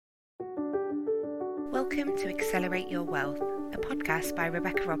Welcome to Accelerate Your Wealth, a podcast by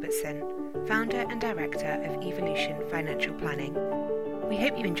Rebecca Robertson, founder and director of Evolution Financial Planning. We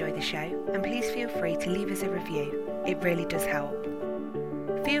hope you enjoy the show, and please feel free to leave us a review. It really does help.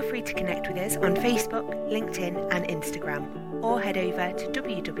 Feel free to connect with us on Facebook, LinkedIn and Instagram, or head over to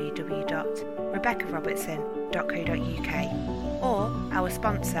www.rebeccarobertson.co.uk or our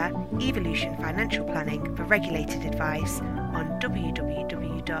sponsor, Evolution Financial Planning, for regulated advice on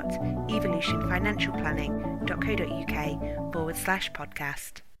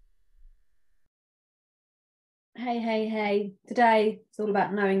www.evolutionfinancialplanning.co.uk/podcast. Hey. Today it's all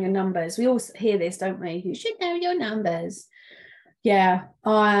about knowing your numbers. We all hear this, don't we? You should know your numbers. Yeah,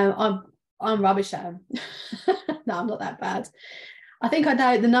 I'm rubbish at them. No, I'm not that bad. I think I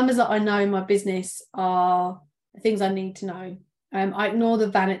know the numbers that I know in my business are the things I need to know. I ignore the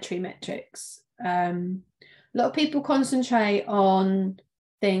vanity metrics. A lot of people concentrate on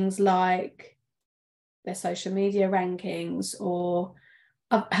things like their social media rankings or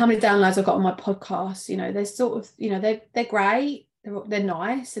how many downloads I've got on my podcast. You know, they're sort of, you know, they're great, they're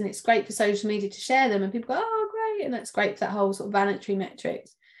nice, and it's great for social media to share them, and people go, oh great, and that's great for that whole sort of vanity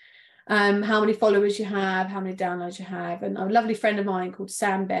metrics. How many followers you have, how many downloads you have. And a lovely friend of mine called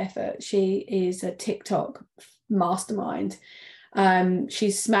Sam Barefoot, she is a TikTok mastermind.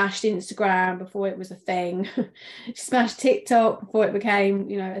 She smashed Instagram before it was a thing. She smashed TikTok before it became,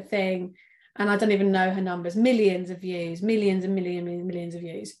 you know, a thing. And I don't even know her numbers, millions of views, millions of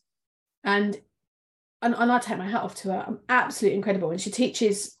views. And I take my hat off to her. Absolutely incredible. And she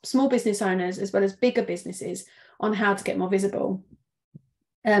teaches small business owners as well as bigger businesses on how to get more visible.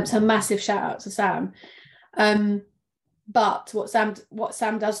 So massive shout out to Sam. But what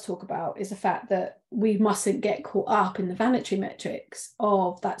Sam does talk about is the fact that we mustn't get caught up in the vanity metrics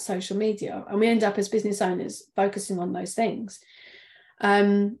of that social media, and we end up as business owners focusing on those things.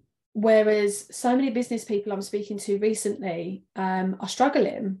 Whereas so many business people I'm speaking to recently are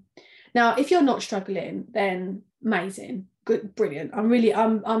struggling. Now, if you're not struggling, then amazing, good, brilliant.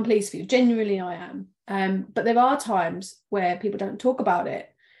 I'm pleased for you. Genuinely, I am. But there are times where people don't talk about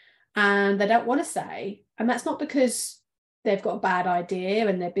it and they don't want to say, and that's not because they've got a bad idea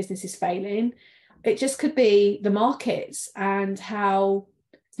and their business is failing. It just could be the markets and how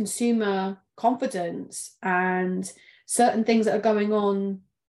consumer confidence and certain things that are going on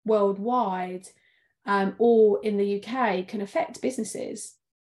worldwide or in the UK can affect businesses.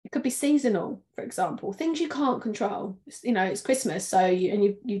 It could be seasonal, for example, things you can't control. You know, it's Christmas, so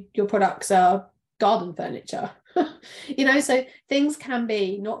your products are garden furniture. You know, so things can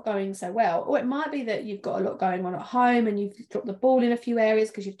be not going so well, or it might be that you've got a lot going on at home and you've dropped the ball in a few areas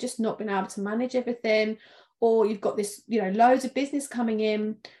because you've just not been able to manage everything, or you've got this, you know, loads of business coming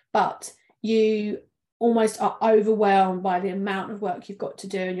in, but you almost are overwhelmed by the amount of work you've got to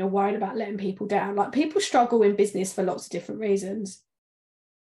do and you're worried about letting people down. Like, people struggle in business for lots of different reasons,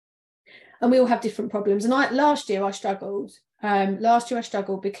 and we all have different problems. And last year I struggled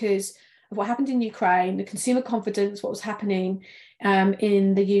because of what happened in Ukraine, the consumer confidence, what was happening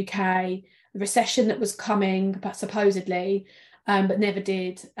in the UK, the recession that was coming, but supposedly, but never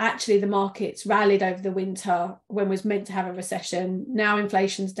did. Actually, the markets rallied over the winter when was meant to have a recession. Now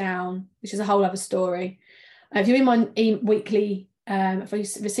inflation's down, which is a whole other story. If you're in my weekly, if you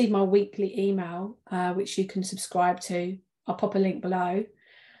receive my weekly email, which you can subscribe to, I'll pop a link below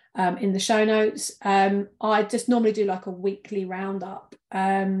in the show notes. I just normally do like a weekly roundup.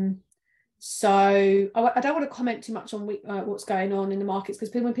 So I don't want to comment too much on what's going on in the markets,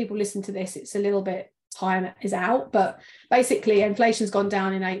 because when people listen to this, it's a little bit, time is out. But basically, inflation's gone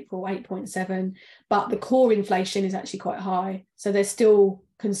down in April, 8.7, but the core inflation is actually quite high. So there's still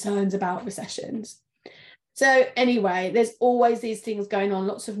concerns about recessions. So anyway, there's always these things going on,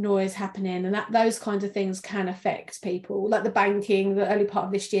 lots of noise happening, and those kinds of things can affect people. Like the banking, the early part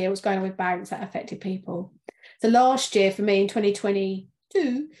of this year, what's going on with banks, that affected people. So last year for me in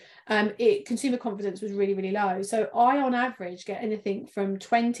 2022, consumer confidence was really, really low. So I, on average, get anything from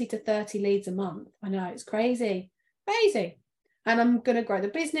 20 to 30 leads a month. I know, it's crazy. And I'm going to grow the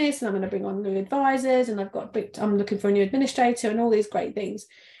business, and I'm going to bring on new advisors, and I'm looking for a new administrator and all these great things.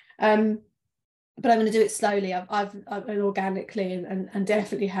 But I'm going to do it slowly. I've organically and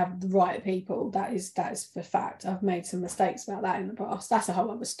definitely have the right people. That is for fact. I've made some mistakes about that in the past. That's a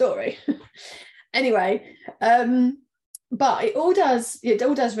whole other story. Anyway, but it all does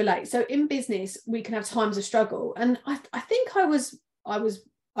relate. So in business, we can have times of struggle, and I think I was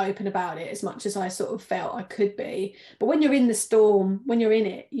open about it as much as I sort of felt I could be. But when you're in the storm, when you're in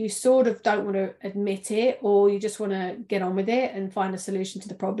it, you sort of don't want to admit it, or you just want to get on with it and find a solution to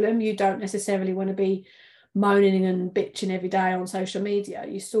the problem. You don't necessarily want to be moaning and bitching every day on social media.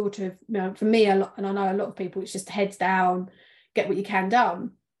 You sort of, for me, a lot, and I know a lot of people, it's just heads down, get what you can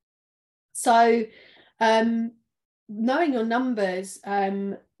done. So knowing your numbers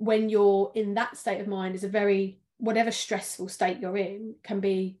when you're in that state of mind is a very, whatever stressful state you're in, can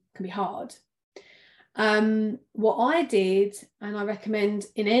be hard. What I did, and I recommend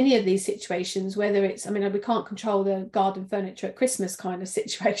in any of these situations, whether it's, we can't control the garden furniture at Christmas kind of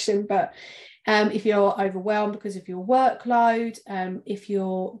situation, but if you're overwhelmed because of your workload, if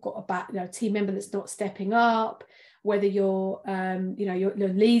you've got a team member that's not stepping up, whether your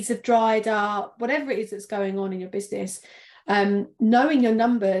leads have dried up, whatever it is that's going on in your business, knowing your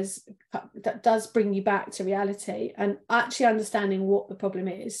numbers, that does bring you back to reality and actually understanding what the problem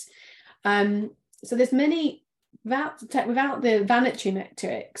is. So there's many, without the vanity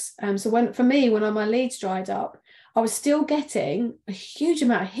metrics. So when my leads dried up, I was still getting a huge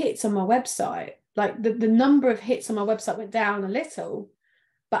amount of hits on my website. Like the number of hits on my website went down a little,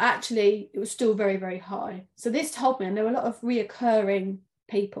 but actually it was still very, very high. So this told me, and there were a lot of reoccurring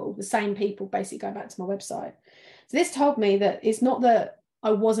people, the same people basically going back to my website. So this told me that it's not that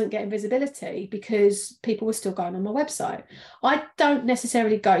I wasn't getting visibility, because people were still going on my website. I don't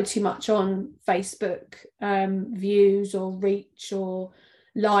necessarily go too much on Facebook views or reach or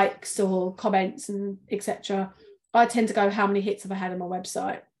likes or comments and etc. I tend to go, how many hits have I had on my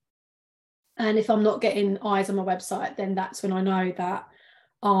website? And if I'm not getting eyes on my website, then that's when I know that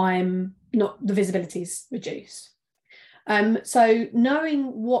I'm not, the visibility is reduced. So knowing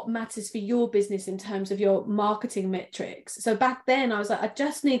what matters for your business in terms of your marketing metrics. So back then I was like, I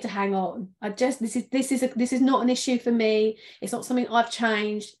just need to hang on. This is not an issue for me. It's not something I've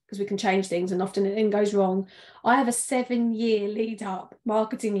changed, because we can change things and often it goes wrong. I have a 7-year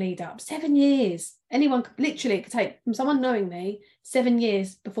marketing lead up, 7 years. Anyone could take from someone knowing me 7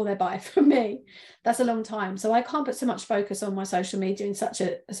 years before they buy from me. That's a long time. So I can't put so much focus on my social media in such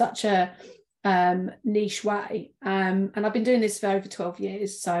a niche way, and I've been doing this for over 12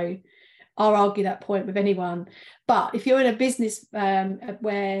 years, so I'll argue that point with anyone. But if you're in a business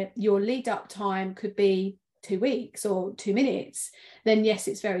where your lead up time could be 2 weeks or 2 minutes, then yes,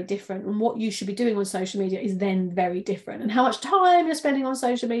 it's very different, and what you should be doing on social media is then very different, and how much time you're spending on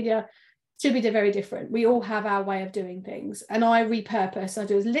social media should be very different. We all have our way of doing things, and I repurpose. I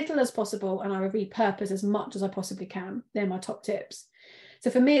do as little as possible and I repurpose as much as I possibly can. They're my top tips. So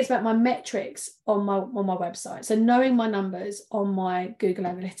for me, it's about my metrics on my website. So knowing my numbers on my Google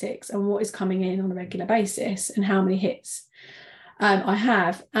Analytics and what is coming in on a regular basis and how many hits I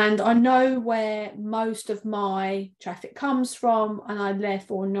have. And I know where most of my traffic comes from, and I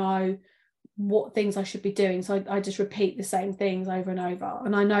therefore know what things I should be doing. So I just repeat the same things over and over.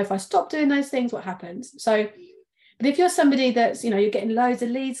 And I know if I stop doing those things, what happens. So, but if you're somebody that's, you're getting loads of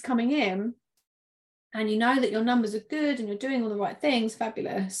leads coming in, and you know that your numbers are good and you're doing all the right things,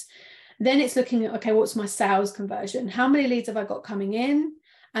 fabulous, then it's looking at, okay, what's my sales conversion? How many leads have I got coming in?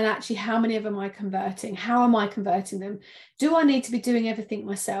 And actually, how many of them am I converting? How am I converting them? Do I need to be doing everything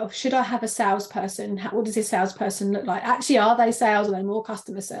myself? Should I have a salesperson? What does a salesperson look like? Actually, are they sales or are they more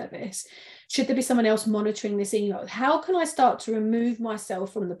customer service? Should there be someone else monitoring this email? How can I start to remove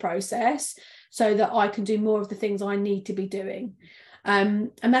myself from the process so that I can do more of the things I need to be doing? And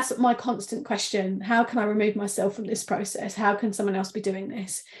that's my constant question. How can I remove myself from this process? How can someone else be doing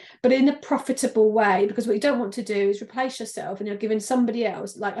this? But in a profitable way, because what you don't want to do is replace yourself and you're giving somebody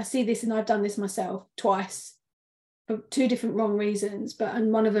else, like I see this and I've done this myself twice for 2 different wrong reasons,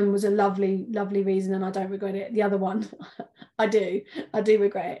 and one of them was a lovely reason and I don't regret it. The other one I do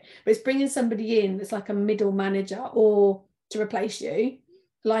regret it. But it's bringing somebody in that's like a middle manager or to replace you,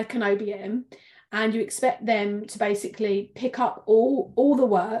 like an OBM, and you expect them to basically pick up all the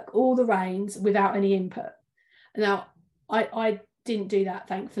work, all the reins without any input. Now, I didn't do that,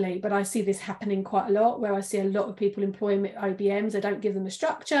 thankfully, but I see this happening quite a lot, where I see a lot of people employing OBMs. They don't give them a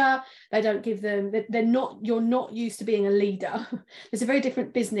structure. They don't give them, you're not used to being a leader. There's a very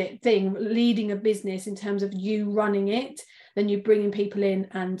different business thing, leading a business in terms of you running it, than you bringing people in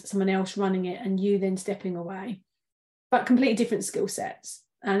and someone else running it and you then stepping away. But completely different skill sets.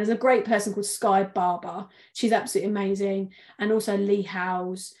 And there's a great person called Sky Barber. She's absolutely amazing. And also Lee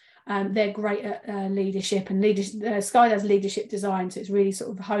Howes. They're great at leadership, and Sky does leadership design. So it's really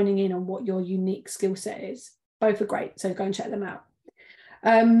sort of honing in on what your unique skill set is. Both are great. So go and check them out.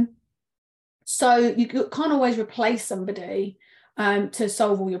 So you can't always replace somebody to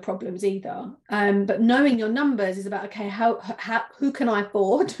solve all your problems either. But knowing your numbers is about, okay, who can I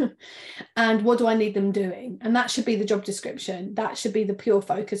afford and what do I need them doing? And that should be the job description. That should be the pure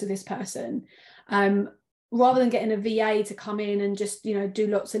focus of this person. Rather than getting a VA to come in and just, do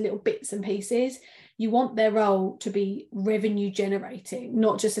lots of little bits and pieces, You want their role to be revenue generating,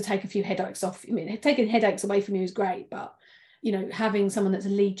 not just to take a few headaches off. I mean, taking headaches away from you is great, but having someone that's a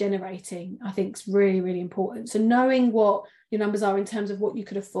lead generating, I think is really, really important. So knowing what your numbers are in terms of what you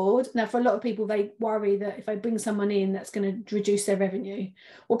could afford. Now, for a lot of people, they worry that if I bring someone in, that's going to reduce their revenue.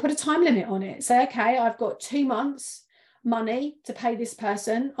 Or put a time limit on it. Say, okay, I've got 2 months money to pay this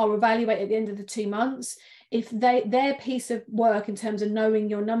person. I'll evaluate at the end of the 2 months. If their piece of work in terms of knowing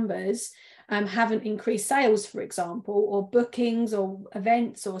your numbers haven't increased sales, for example, or bookings or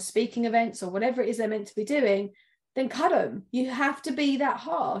events or speaking events or whatever it is they're meant to be doing, then cut them. You have to be that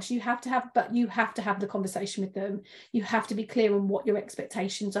harsh. You have to have the conversation with them. You have to be clear on what your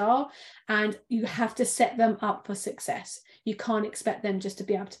expectations are, and you have to set them up for success. You can't expect them just to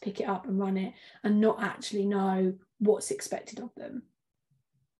be able to pick it up and run it and not actually know what's expected of them.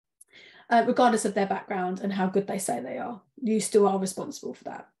 Regardless of their background and how good they say they are, you still are responsible for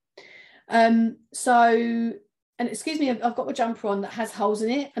that. And excuse me, I've got a jumper on that has holes in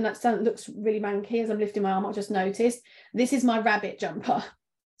it, and that looks really manky as I'm lifting my arm. I just noticed this is my rabbit jumper.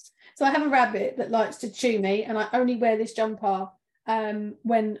 So I have a rabbit that likes to chew me, and I only wear this jumper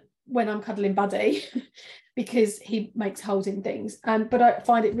when I'm cuddling Buddy because he makes holes in things. But I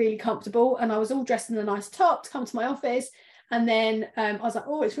find it really comfortable, and I was all dressed in a nice top to come to my office, and then I was like,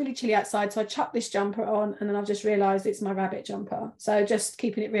 oh, it's really chilly outside, so I chucked this jumper on, and then I've just realised it's my rabbit jumper. So just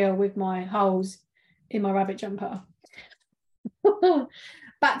keeping it real with my holes in my rabbit jumper.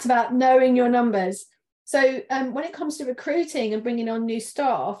 Back to that, knowing your numbers. So when it comes to recruiting and bringing on new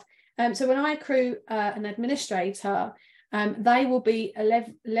staff, so when I recruit an administrator, they will be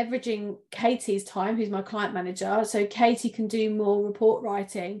leveraging Katie's time, who's my client manager. So Katie can do more report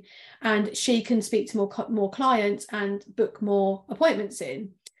writing, and she can speak to more clients and book more appointments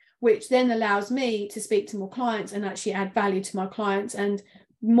in, which then allows me to speak to more clients and actually add value to my clients, and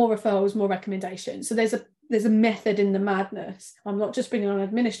more referrals, more recommendations. So there's a method in the madness. I'm not just bringing on an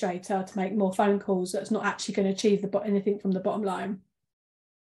administrator to make more phone calls that's not actually going to achieve anything from the bottom line.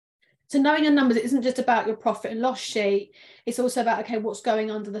 So knowing your numbers, it isn't just about your profit and loss sheet. It's also about, okay, what's going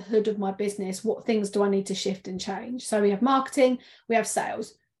under the hood of my business? What things do I need to shift and change? So we have marketing, we have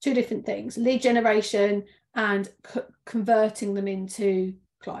sales, 2 different things: lead generation and converting them into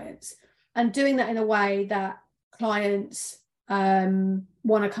clients, and doing that in a way that clients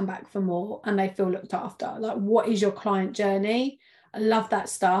want to come back for more and they feel looked after. Like, what is your client journey? I love that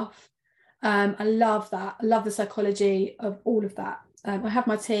stuff. I love that. I love the psychology of all of that. I have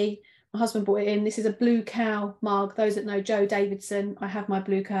my tea. My husband brought it in. This is a Blue Cow mug. Those that know Joe Davidson, I have my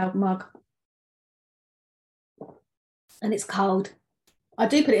Blue Cow mug. And it's cold. I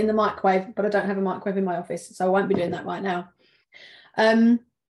do put it in the microwave, but I don't have a microwave in my office, so I won't be doing that right now.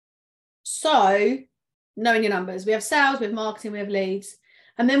 So knowing your numbers, we have sales, we have marketing, we have leads,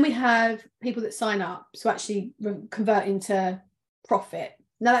 and then we have people that sign up, so actually convert into profit.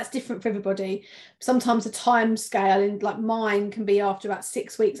 Now that's different for everybody. Sometimes the time scale, in like mine, can be after about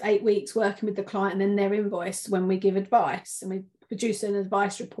 6 weeks, 8 weeks working with the client, and then they're invoiced when we give advice and we produce an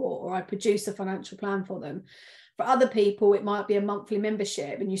advice report, or I produce a financial plan for them. For other people, it might be a monthly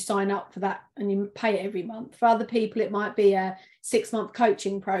membership and you sign up for that and you pay it every month. For other people, it might be a 6-month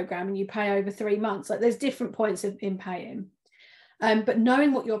coaching program and you pay over 3 months. Like, there's different points in paying. But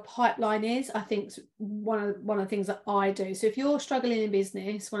knowing what your pipeline is, I think, is one of the things that I do. So if you're struggling in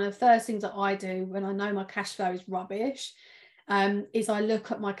business, one of the first things that I do when I know my cash flow is rubbish is I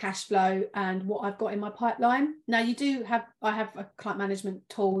look at my cash flow and what I've got in my pipeline. Now, I have a client management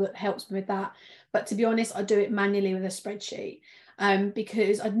tool that helps me with that. But to be honest, I do it manually with a spreadsheet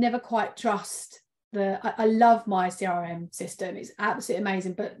because I'd never quite trust I love my CRM system. It's absolutely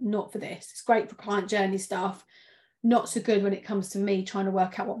amazing, but not for this. It's great for client journey stuff. Not so good when it comes to me trying to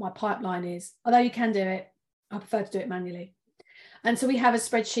work out what my pipeline is. Although you can do it, I prefer to do it manually. And so we have a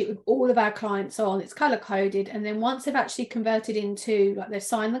spreadsheet with all of our clients on. It's color coded. And then once they've actually converted into, like, they've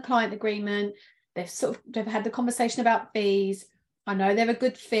signed the client agreement, they've had the conversation about fees, I know they're a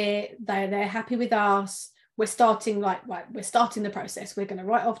good fit, they're happy with us, we're starting the process. We're going to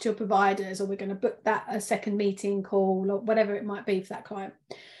write off to your providers, or we're going to book that a second meeting call, or whatever it might be for that client.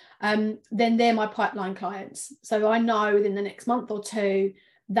 Then they're my pipeline clients. So I know within the next month or 2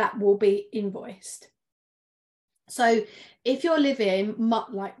 that will be invoiced. So if you're living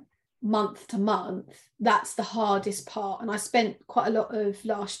like month to month, that's the hardest part. And I spent quite a lot of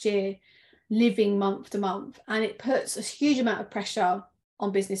last year living month to month, and it puts a huge amount of pressure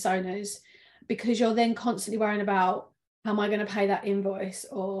on business owners, because you're then constantly worrying about, how am I going to pay that invoice,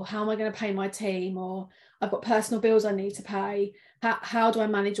 or how am I going to pay my team, or I've got personal bills I need to pay. How do I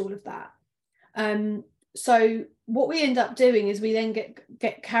manage all of that? so what we end up doing is we then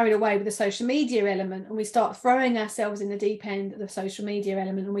get carried away with the social media element, and we start throwing ourselves in the deep end of the social media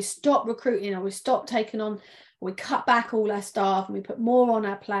element, and we stop recruiting, or we stop taking on, or we cut back all our staff and we put more on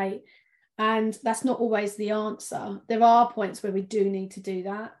our plate. And that's not always the answer. There are points where we do need to do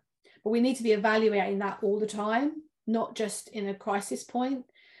that, but we need to be evaluating that all the time, not just in a crisis point.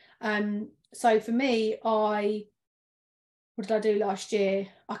 So for me, what did I do last year?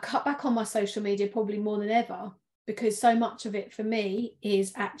 I cut back on my social media probably more than ever, because so much of it for me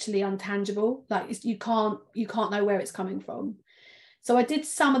is actually untangible. Like you can't know where it's coming from. So I did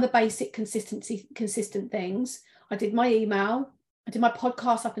some of the basic consistent things. I did my email, I did my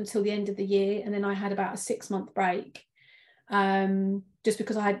podcast up until the end of the year, and then I had about a 6-month break, just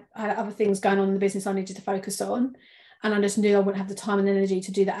because I had other things going on in the business I needed to focus on, and I just knew I wouldn't have the time and energy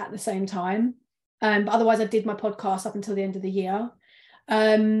to do that at the same time. But otherwise, I did my podcast up until the end of the year.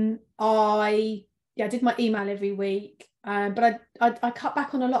 I did my email every week, but I cut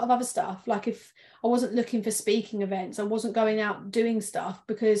back on a lot of other stuff. Like if I wasn't looking for speaking events, I wasn't going out doing stuff,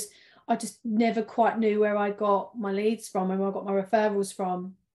 because I just never quite knew where I got my leads from and where I got my referrals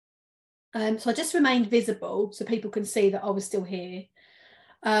from. So I just remained visible so people can see that I was still here.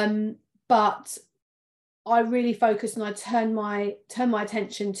 But I really focused, and I turned my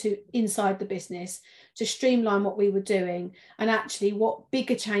attention to inside the business to streamline what we were doing and actually what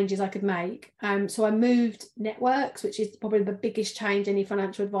bigger changes I could make. So I moved networks, which is probably the biggest change any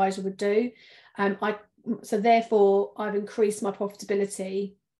financial advisor would do. So therefore I've increased my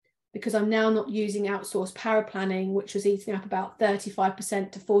profitability, because I'm now not using outsourced power planning, which was eating up about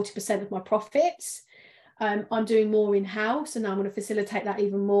 35% to 40% of my profits. I'm doing more in-house, and I'm going to facilitate that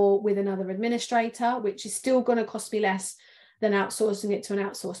even more with another administrator, which is still going to cost me less than outsourcing it to an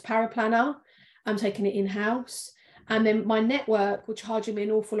outsourced power planner. I'm taking it in-house. And then my network were charging me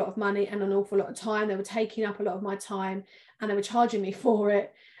an awful lot of money and an awful lot of time. They were taking up a lot of my time and they were charging me for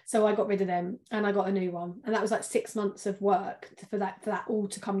it. So I got rid of them and I got a new one. And that was like 6 months of work for that all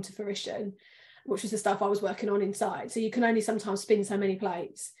to come to fruition, which was the stuff I was working on inside. So you can only sometimes spin so many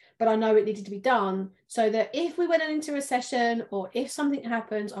plates. But I know it needed to be done so that if we went into recession or if something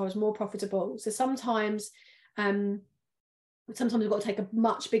happens, I was more profitable. So sometimes we've got to take a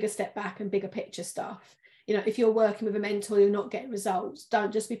much bigger step back and bigger picture stuff. You know, if you're working with a mentor, you're not getting results.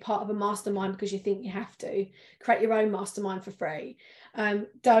 Don't just be part of a mastermind because you think you have to. Create your own mastermind for free.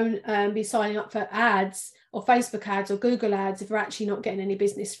 Don't be signing up for ads or Facebook ads or Google ads if you're actually not getting any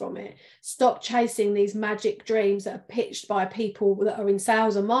business from it. Stop chasing these magic dreams that are pitched by people that are in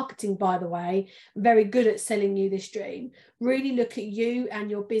sales and marketing, by the way, very good at selling you this dream. Really look at you and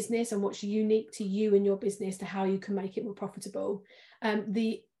your business and what's unique to you and your business to how you can make it more profitable.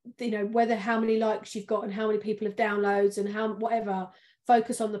 Whether how many likes you've got and how many people have downloads and how whatever,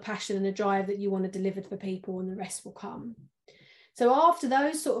 focus on the passion and the drive that you want to deliver for people, and the rest will come. So after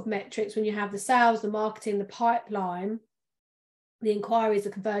those sort of metrics, when you have the sales, the marketing, the pipeline, the inquiries, the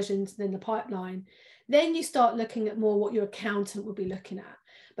conversions, then the pipeline, then you start looking at more what your accountant will be looking at.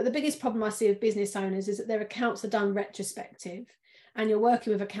 But the biggest problem I see with business owners is that their accounts are done retrospective, and you're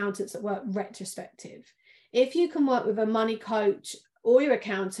working with accountants that work retrospective. If you can work with a money coach or your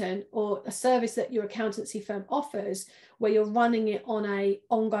accountant, or a service that your accountancy firm offers where you're running it on an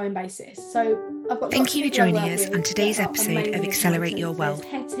ongoing basis. So I've got Thank you for joining us on today's episode of Accelerate Your Wealth.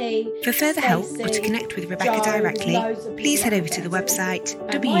 For further help or to connect with Rebecca directly, please head over to the website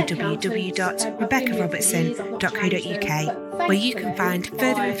www.rebeccarobertson.co.uk, where you can find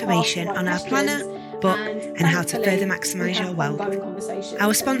further information on our planner, book, and how to further maximise your wealth.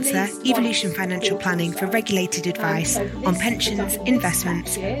 Our sponsor, Evolution Financial Planning, for regulated advice on pensions,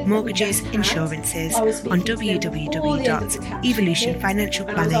 investments, mortgages, insurances on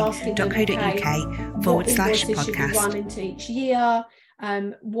www.evolutionfinancialplanning.co.uk/podcast. Each year.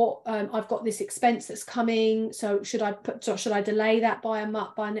 I've got this expense that's coming, so should I delay that by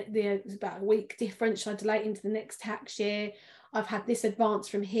about a week difference? Should I delay it into the next tax year? I've had this advance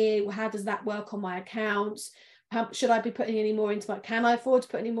from here. Well, how does that work on my accounts? Should I be putting any more into can I afford to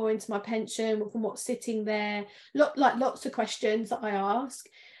put any more into my pension from what's sitting there? Lots of questions that I ask.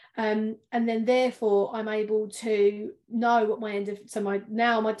 And then therefore I'm able to know what my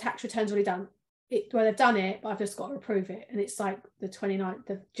my tax return's already done. They've done it, but I've just got to approve it. And it's like the 29th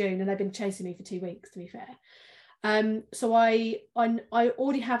of June and they've been chasing me for 2 weeks, to be fair. So I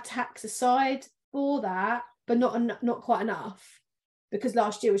already have tax aside for that, but not quite enough, because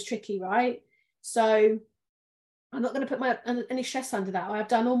last year was tricky, right? So I'm not going to put any stress under that. I've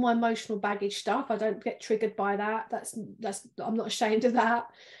done all my emotional baggage stuff. I don't get triggered by that. That's I'm not ashamed of that.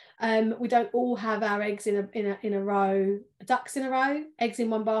 We don't all have our eggs in a row, ducks in a row, eggs in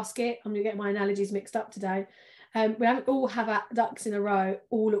one basket. I'm going to get my analogies mixed up today. We don't all have our ducks in a row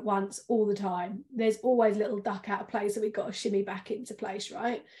all at once, all the time. There's always a little duck out of place that we've got to shimmy back into place,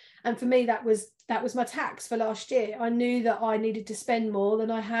 right? And for me, that was my tax for last year. I knew that I needed to spend more than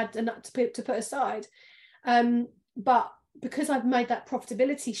I had enough to put aside. But because I've made that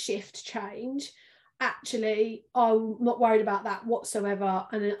profitability shift change, actually, I'm not worried about that whatsoever.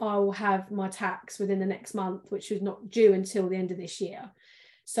 And then I will have my tax within the next month, which is not due until the end of this year.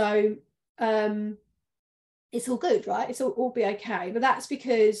 So it's all good, right? It's all be okay. But that's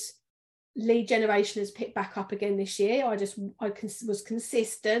because lead generation has picked back up again this year. I was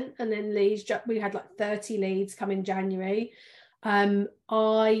consistent, and then leads, we had like 30 leads come in January. I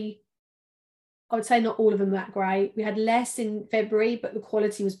would say not all of them that great. We had less in February, but the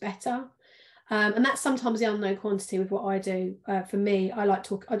quality was better. And that's sometimes the unknown quantity with what I do. For me, I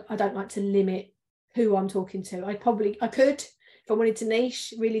don't like to limit who I'm talking to. I could, if I wanted to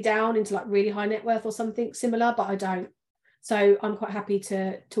niche really down into like really high net worth or something similar, but I don't. So I'm quite happy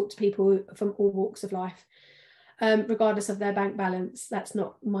to talk to people from all walks of life, regardless of their bank balance. That's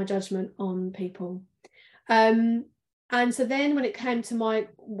not my judgment on people. And so then when it came to my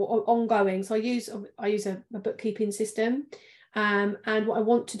ongoing, so I use a bookkeeping system. And what I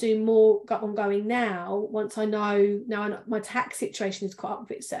want to do more ongoing now, once I know my tax situation is caught up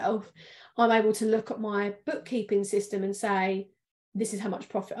with itself, I'm able to look at my bookkeeping system and say, this is how much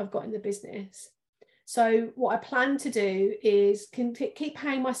profit I've got in the business. So what I plan to do is keep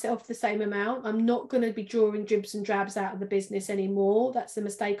paying myself the same amount. I'm not going to be drawing dribs and drabs out of the business anymore. That's the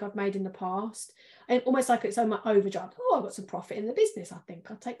mistake I've made in the past. And almost like it's on my overdraft. Oh, I've got some profit in the business. I think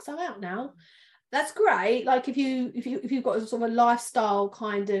I'll take some out now. That's great. Like if you've got a sort of a lifestyle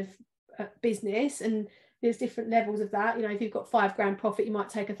kind of business, and there's different levels of that. You know, if you've got £5,000 profit, you might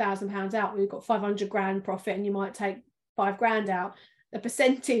take £1,000 out. Or you've got £500,000 profit, and you might take £5,000 out. The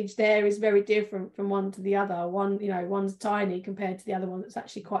percentage there is very different from one to the other. One's tiny compared to the other one that's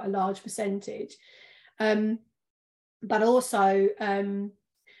actually quite a large percentage. But also,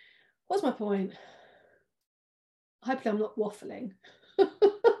 what's my point? Hopefully I'm not waffling.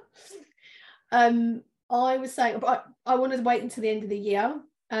 I was saying, but I want to wait until the end of the year,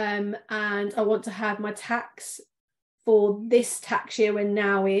 and I want to have my tax for this tax year we're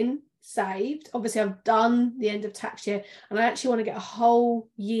now in saved. Obviously, I've done the end of tax year, and I actually want to get a whole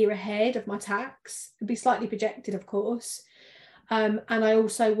year ahead of my tax. It'd be slightly projected, of course. And I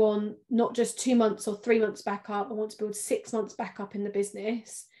also want not just 2 months or 3 months back up. I want to build 6 months back up in the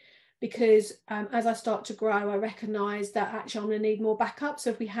business, because as I start to grow, I recognise that actually I'm going to need more backup. So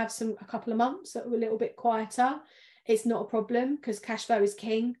if we have a couple of months that are a little bit quieter, it's not a problem, because cash flow is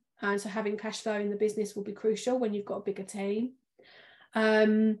king. And so having cash flow in the business will be crucial when you've got a bigger team.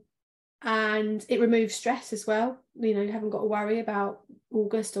 And it removes stress as well. You know, you haven't got to worry about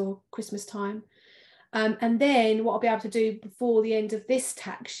August or Christmas time. And then what I'll be able to do before the end of this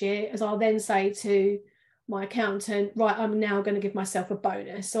tax year is I'll then say to my accountant, right, I'm now going to give myself a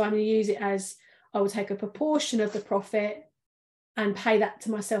bonus. So I'm going to use it as, I will take a proportion of the profit and pay that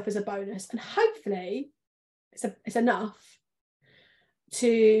to myself as a bonus. And hopefully it's enough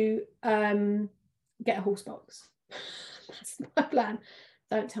to get a horse box. That's my plan.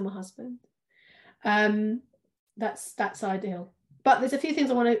 Don't tell my husband. That's ideal. But there's a few things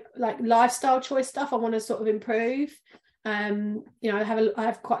I want to, like lifestyle choice stuff, I want to sort of improve. I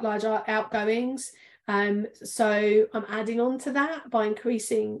have quite large outgoings. So I'm adding on to that by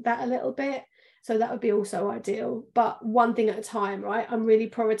increasing that a little bit. So that would be also ideal. But one thing at a time, right? I'm really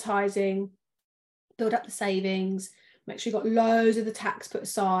prioritizing, build up the savings, make sure you've got loads of the tax put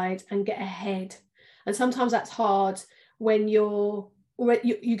aside, and get ahead. And sometimes that's hard when you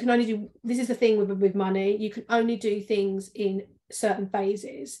can only do, this is the thing with money, you can only do things in certain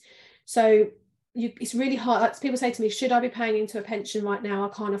phases. So it's really hard. Like people say to me, should I be paying into a pension right now? I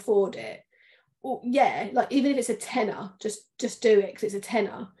can't afford it. Well, yeah, like even if it's a tenner, just do it because it's a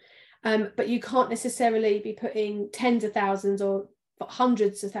tenner. But you can't necessarily be putting tens of thousands or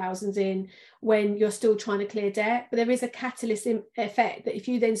hundreds of thousands in when you're still trying to clear debt. But there is a catalyst effect that if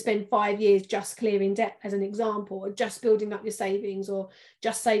you then spend 5 years just clearing debt, as an example, or just building up your savings, or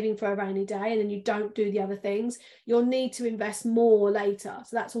just saving for a rainy day, and then you don't do the other things, you'll need to invest more later.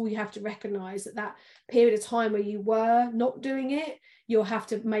 So that's all you have to recognize, that period of time where you were not doing it, you'll have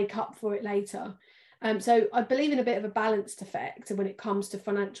to make up for it later. So I believe in a bit of a balanced effect when it comes to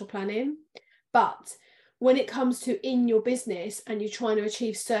financial planning. But when it comes to in your business and you're trying to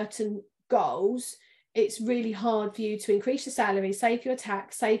achieve certain goals, it's really hard for you to increase your salary, save for your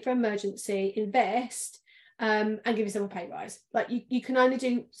tax, save for emergency, invest, and give yourself a pay rise. Like you can only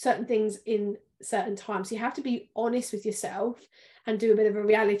do certain things in certain times. So you have to be honest with yourself and do a bit of a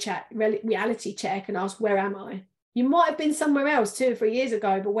reality check and ask, where am I? You might have been somewhere else 2 or 3 years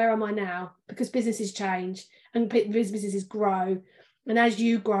ago, but where am I now? Because businesses change and businesses grow. And as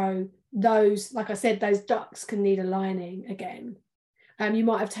you grow, those, like I said, those ducks can need aligning again. You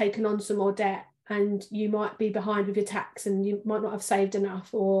might have taken on some more debt and you might be behind with your tax and you might not have saved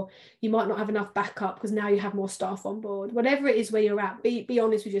enough, or you might not have enough backup because now you have more staff on board. Whatever it is where you're at, be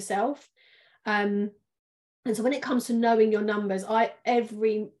honest with yourself. And so when it comes to knowing your numbers, I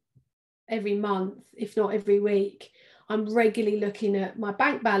every month, if not every week, I'm regularly looking at my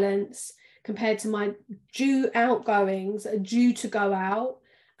bank balance compared to my due outgoings that are due to go out,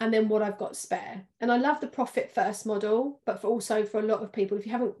 and then what I've got spare. And I love the Profit First model, but also for a lot of people, if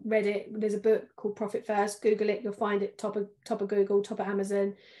you haven't read it, there's a book called Profit First. Google it, you'll find it top of Google, top of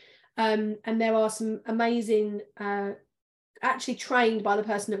Amazon. And there are some amazing, actually trained by the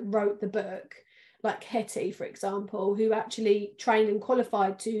person that wrote the book, like Hetty, for example, who actually trained and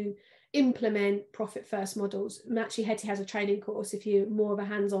qualified to implement Profit First models. And actually Hetty has a training course if you're more of a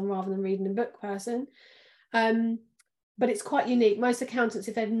hands-on rather than reading a book person. But it's quite unique. Most accountants,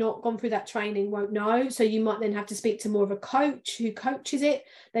 if they've not gone through that training, won't know. So you might then have to speak to more of a coach who coaches it.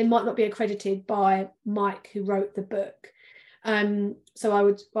 They might not be accredited by Mike, who wrote the book.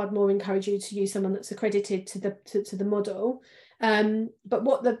 So I'd more encourage you to use someone that's accredited to the model. But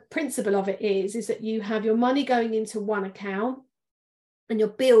what the principle of it is that you have your money going into one account and your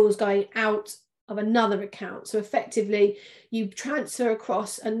bills going out of another account. So effectively, you transfer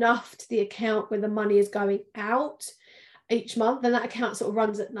across enough to the account where the money is going out each month, and that account sort of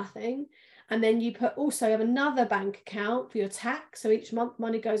runs at nothing. And then you also have another bank account for your tax. So each month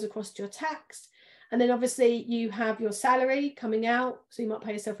money goes across to your tax. And then obviously you have your salary coming out. So you might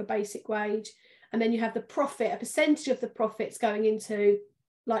pay yourself a basic wage. And then you have the profit, a percentage of the profits going into,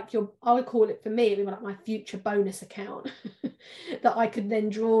 like, I would call it, for me, it would be like my future bonus account that I could then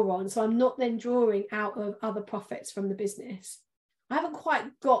draw on. So I'm not then drawing out of other profits from the business. I haven't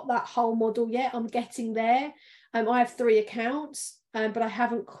quite got that whole model yet. I'm getting there. I have 3 accounts, but I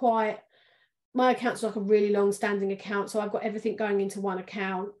haven't quite, my account's like a really long standing account. So I've got everything going into one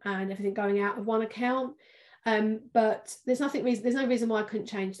account and everything going out of one account. But there's no reason why I couldn't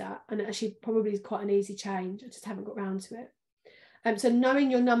change that. And actually probably is quite an easy change. I just haven't got around to it. So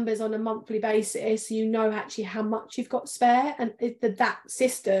knowing your numbers on a monthly basis, you know actually how much you've got spare, and that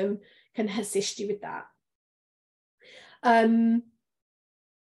system can assist you with that.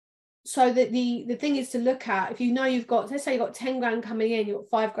 So that the thing is to look at, if you know you've got, let's say you've got 10 grand coming in, you've got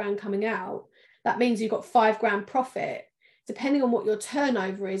 5 grand coming out, that means you've got 5 grand profit. Depending on what your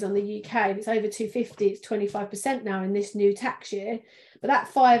turnover is on the UK, if it's over 250, it's 25% now in this new tax year. But that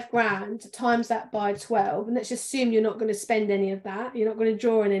 5 grand, times that by 12, and let's just assume you're not going to spend any of that, you're not going to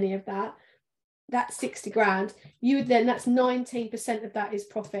draw on any of that, that's 60 grand. You would then, that's 19% of that is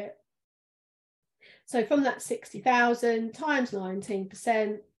profit. So from that 60,000 times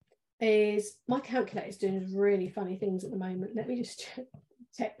 19%, is, my calculator is doing really funny things at the moment. Let me just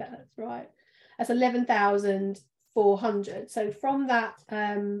check that that's right. That's 11,400. So from that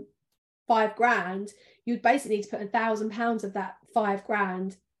 5 grand, you'd basically need to put £1,000 of that 5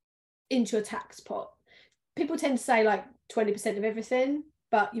 grand into a tax pot. People tend to say like 20% of everything,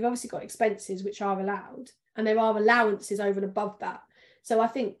 but you've obviously got expenses which are allowed, and there are allowances over and above that. So I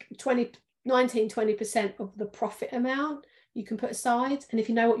think 20% of the profit amount you can put aside, and if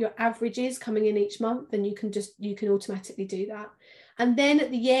you know what your average is coming in each month, then you can automatically do that. And then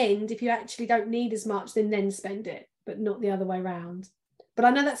at the end, if you actually don't need as much, then spend it, but not the other way around. But I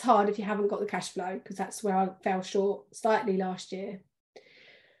know that's hard if you haven't got the cash flow, because that's where I fell short slightly last year.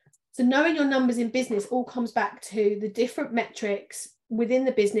 So knowing your numbers in business all comes back to the different metrics within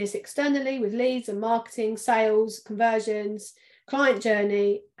the business, externally with leads and marketing, sales, conversions, client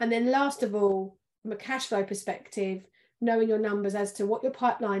journey, and then last of all, from a cash flow perspective, knowing your numbers as to what your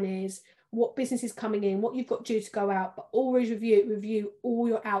pipeline is, what business is coming in, what you've got due to go out, but always review all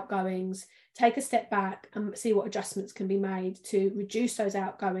your outgoings, take a step back and see what adjustments can be made to reduce those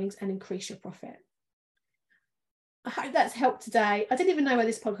outgoings and increase your profit. I hope that's helped today. I didn't even know where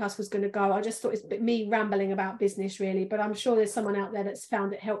this podcast was going to go. I just thought it's me rambling about business really, but I'm sure there's someone out there that's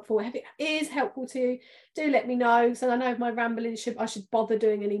found it helpful. If it is helpful to you, do let me know. So I know if my rambling I should bother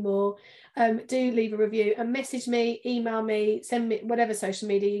doing anymore. Do leave a review and message me, email me, send me whatever social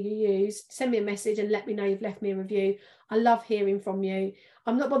media you use, send me a message and let me know you've left me a review. I love hearing from you.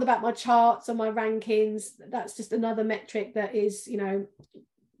 I'm not bothered about my charts or my rankings. That's just another metric that is,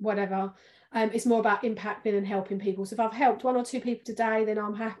 whatever. It's more about impacting and helping people. So if I've helped 1 or 2 people today, then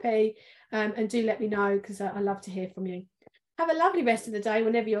I'm happy. And do let me know, because I love to hear from you. Have a lovely rest of the day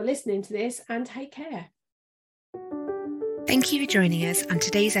whenever you're listening to this, and take care. Thank you for joining us on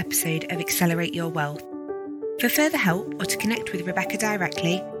today's episode of Accelerate Your Wealth. For further help or to connect with Rebecca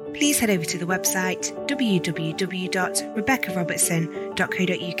directly, please head over to the website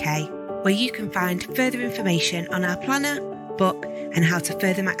www.rebeccarobertson.co.uk, where you can find further information on our planner, book, and how to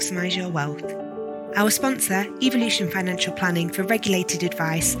further maximise your wealth. Our sponsor, Evolution Financial Planning, for regulated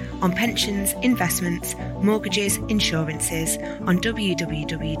advice on pensions, investments, mortgages, insurances on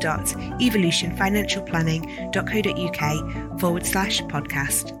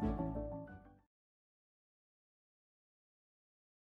www.evolutionfinancialplanning.co.uk/podcast.